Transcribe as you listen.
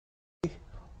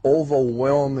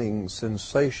overwhelming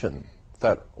sensation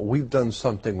that we've done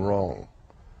something wrong.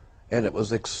 And it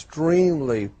was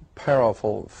extremely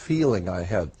powerful feeling I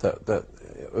had. That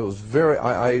it was very.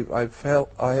 I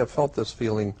have felt this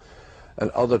feeling at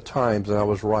other times, and I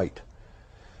was right.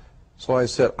 So I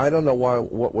said, I don't know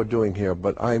what we're doing here,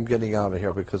 but I'm getting out of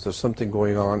here because there's something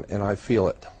going on, and I feel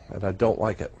it, and I don't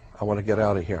like it. I want to get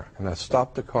out of here. And I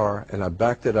stopped the car, and I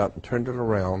backed it up and turned it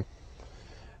around.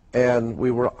 And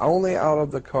we were only out of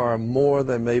the car more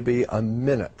than maybe a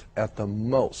minute at the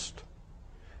most.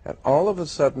 And all of a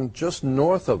sudden, just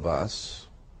north of us,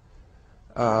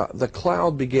 the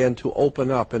cloud began to open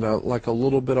up in like a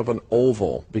little bit of an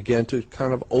oval, began to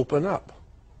kind of open up.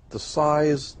 The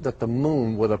size that the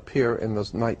moon would appear in the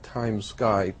nighttime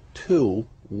sky. Two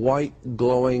white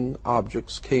glowing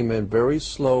objects came in very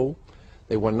slow.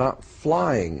 They were not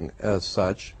flying as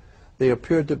such. They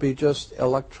appeared to be just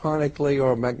electronically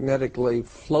or magnetically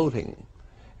floating.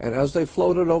 And as they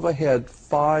floated overhead,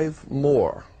 5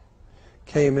 more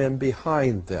came in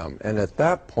behind them. And at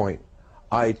that point,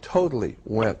 I totally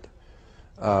went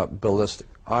ballistic.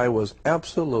 I was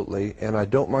absolutely, and I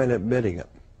don't mind admitting it,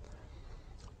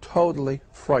 totally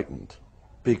frightened,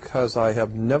 because I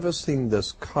have never seen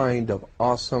this kind of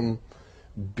awesome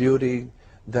beauty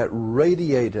that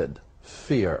radiated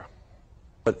fear.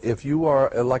 But if you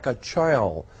are like a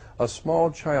child, a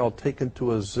small child taken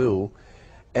to a zoo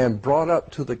and brought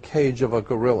up to the cage of a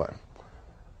gorilla,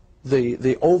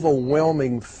 the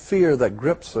overwhelming fear that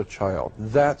grips a child,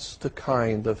 that's the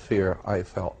kind of fear I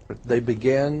felt. They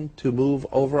began to move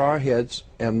over our heads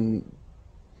and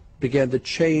began to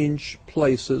change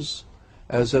places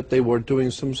as if they were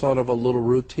doing some sort of a little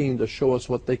routine to show us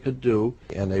what they could do,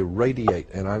 and they radiate,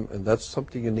 and that's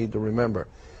something you need to remember.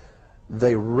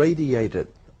 They radiated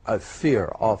a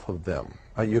fear off of them.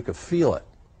 You could feel it.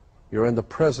 You're in the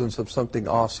presence of something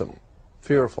awesome,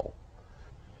 fearful.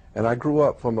 And I grew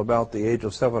up from about the age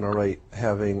of 7 or 8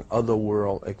 having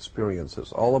otherworld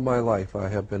experiences. All of my life I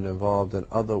have been involved in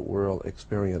otherworld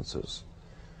experiences.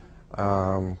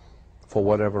 For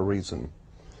whatever reason.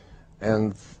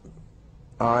 And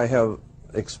I have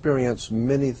experienced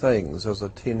many things as a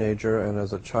teenager and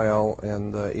as a child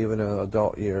and even in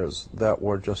adult years that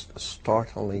were just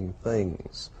startling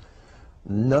things.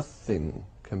 Nothing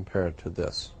compared to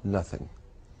this, nothing.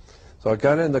 So I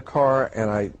got in the car and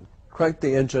I cranked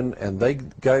the engine, and they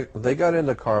got in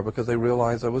the car because they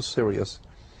realized I was serious.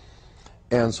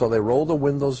 And so they rolled the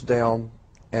windows down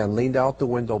and leaned out the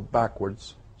window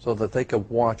backwards so that they could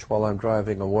watch while I'm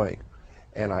driving away.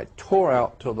 And I tore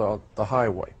out to the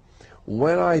highway.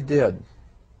 When I did,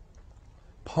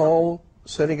 Paul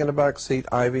sitting in the back seat,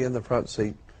 Ivy in the front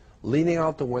seat, leaning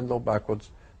out the window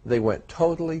backwards, they went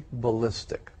totally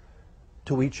ballistic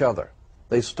to each other.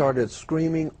 They started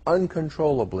screaming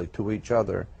uncontrollably to each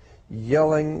other,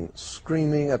 yelling,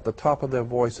 screaming at the top of their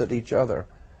voice at each other.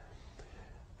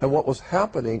 And what was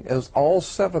happening is all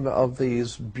 7 of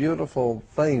these beautiful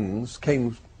things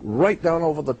came right down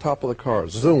over the top of the car,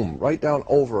 zoom, right down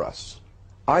over us.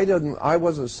 I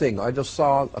wasn't seeing, I just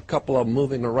saw a couple of them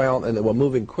moving around, and they were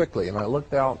moving quickly, and I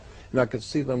looked out and I could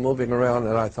see them moving around,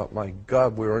 and I thought, my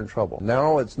God, we were in trouble.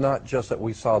 Now it's not just that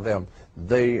we saw them,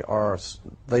 they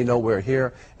know we're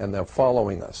here and they're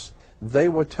following us. They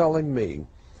were telling me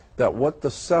that what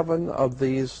the 7 of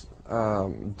these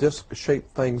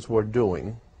disc-shaped things were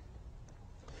doing,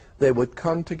 they would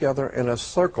come together in a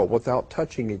circle without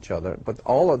touching each other, but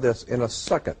all of this in a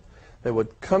second. They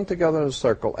would come together in a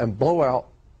circle and blow out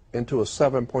into a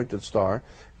 7-pointed star,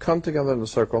 come together in a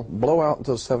circle, blow out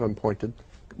into a 7-pointed,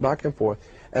 back and forth,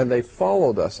 and they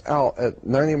followed us out at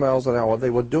 90 miles an hour. They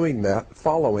were doing that,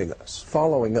 following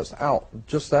us out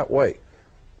just that way,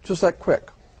 just that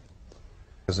quick.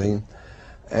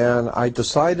 And I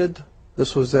decided,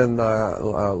 this was in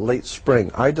late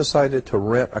spring, I decided to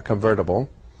rent a convertible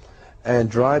and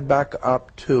drive back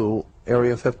up to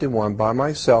Area 51 by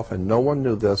myself, and no one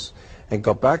knew this, and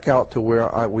go back out to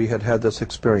where we had this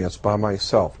experience by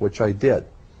myself, which I did.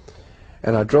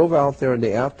 And I drove out there in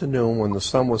the afternoon when the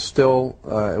sun was still,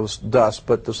 it was dusk,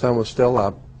 but the sun was still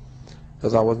up,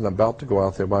 because I wasn't about to go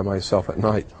out there by myself at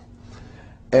night.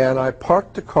 And I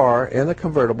parked the car in the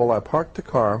convertible. I parked the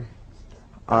car.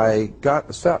 I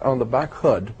sat on the back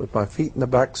hood with my feet in the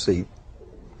back seat,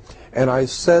 and I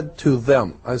said to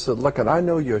them, I said, look, I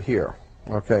know you're here,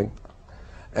 okay?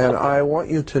 And I want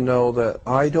you to know that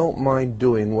I don't mind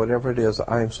doing whatever it is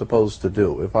I'm supposed to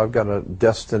do. If I've got a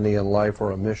destiny in life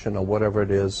or a mission or whatever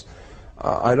it is,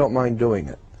 I don't mind doing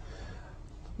it.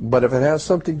 But if it has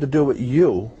something to do with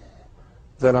you,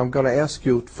 then I'm going to ask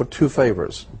you for 2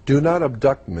 favors. Do not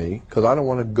abduct me, because I don't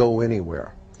want to go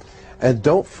anywhere. And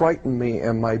don't frighten me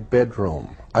in my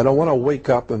bedroom. I don't want to wake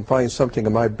up and find something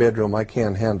in my bedroom I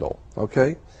can't handle,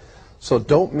 okay? So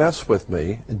don't mess with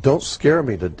me, and don't scare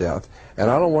me to death, and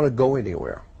I don't want to go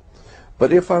anywhere.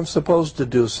 But if I'm supposed to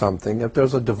do something, if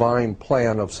there's a divine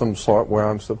plan of some sort where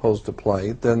I'm supposed to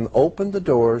play, then open the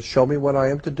doors, show me what I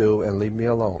am to do, and leave me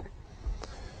alone.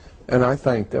 And I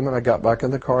thanked him, and I got back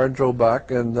in the car and drove back,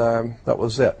 and that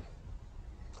was it.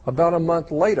 About a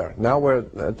month later, now we're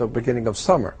at the beginning of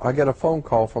summer, I get a phone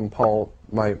call from Paul,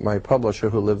 my publisher,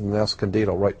 who lived in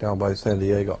Escondido, right down by San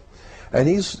Diego. And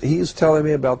he's telling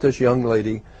me about this young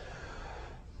lady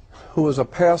who was a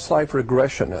past life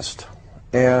regressionist.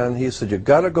 And he said, you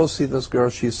got to go see this girl,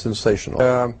 she's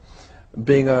sensational.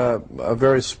 Being a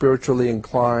very spiritually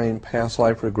inclined, past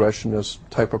life regressionist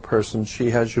type of person, she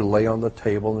has you lay on the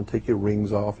table and take your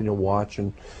rings off and your watch,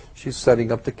 and she's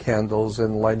setting up the candles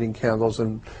and lighting candles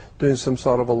and doing some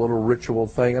sort of a little ritual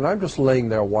thing. And I'm just laying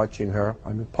there watching her. I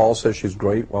mean, Paul says she's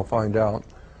great, we'll find out.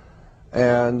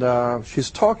 And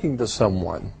she's talking to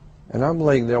someone. And I'm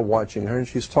laying there watching her, and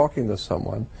she's talking to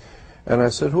someone. And I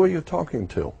said, who are you talking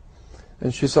to?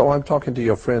 And she said, oh, I'm talking to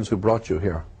your friends who brought you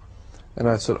here. And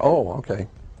I said, oh, okay.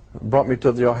 Brought me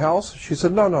to your house? She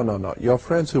said, no, no, no, no. Your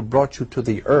friends who brought you to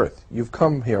the earth. You've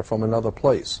come here from another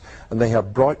place, and they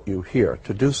have brought you here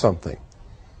to do something.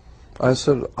 I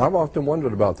said, I've often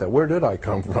wondered about that. Where did I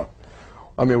come from?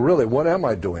 I mean, really, what am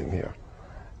I doing here?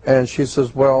 And she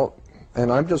says, well,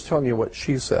 and I'm just telling you what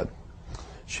she said.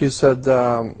 She said,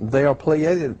 they are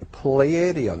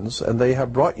Pleiadians, and they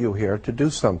have brought you here to do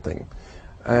something.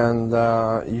 And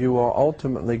you are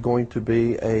ultimately going to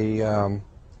be a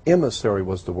emissary,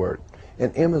 was the word,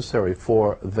 an emissary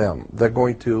for them. They're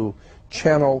going to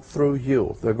channel through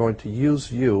you. They're going to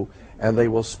use you, and they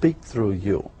will speak through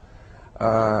you.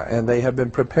 And they have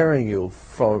been preparing you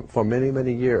for many,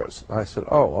 many years. I said,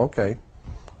 oh, okay.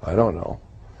 I don't know.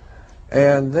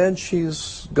 And then she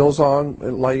goes on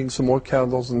lighting some more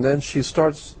candles, and then she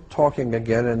starts talking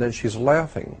again, and then she's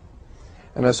laughing.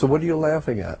 And I said, what are you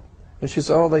laughing at? And she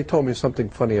said, oh, they told me something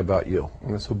funny about you.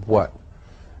 And I said, what?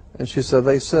 And she said,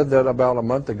 they said that about a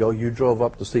month ago you drove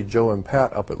up to see Joe and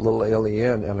Pat up at Little Alley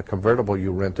Inn in a convertible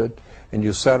you rented, and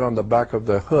you sat on the back of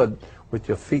the hood with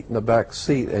your feet in the back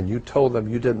seat, and you told them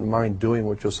you didn't mind doing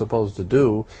what you're supposed to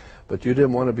do, but you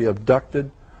didn't want to be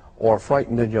abducted or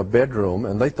frightened in your bedroom,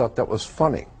 and they thought that was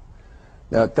funny.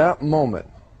 Now, at that moment,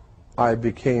 I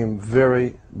became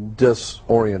very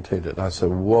disorientated. I said,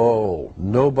 whoa,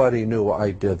 nobody knew I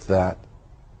did that.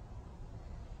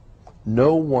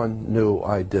 No one knew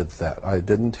I did that. I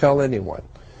didn't tell anyone.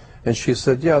 And she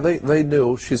said, yeah, they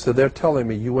knew. She said, they're telling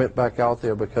me you went back out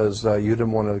there because you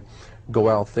didn't want to go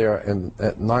out there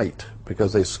at night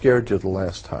because they scared you the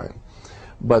last time.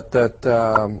 But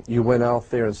that you went out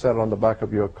there and sat on the back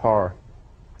of your car,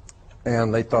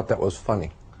 and they thought that was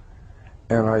funny.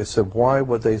 And I said, why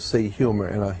would they see humor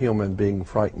in a human being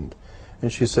frightened?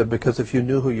 And she said, because if you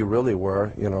knew who you really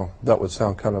were, you know, that would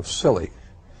sound kind of silly.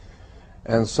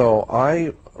 And so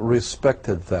I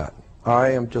respected that. I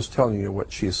am just telling you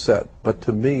what she said. But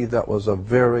to me, that was a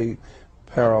very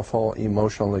powerful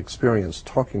emotional experience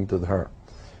talking to her,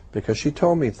 because she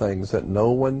told me things that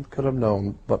no one could have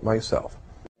known but myself.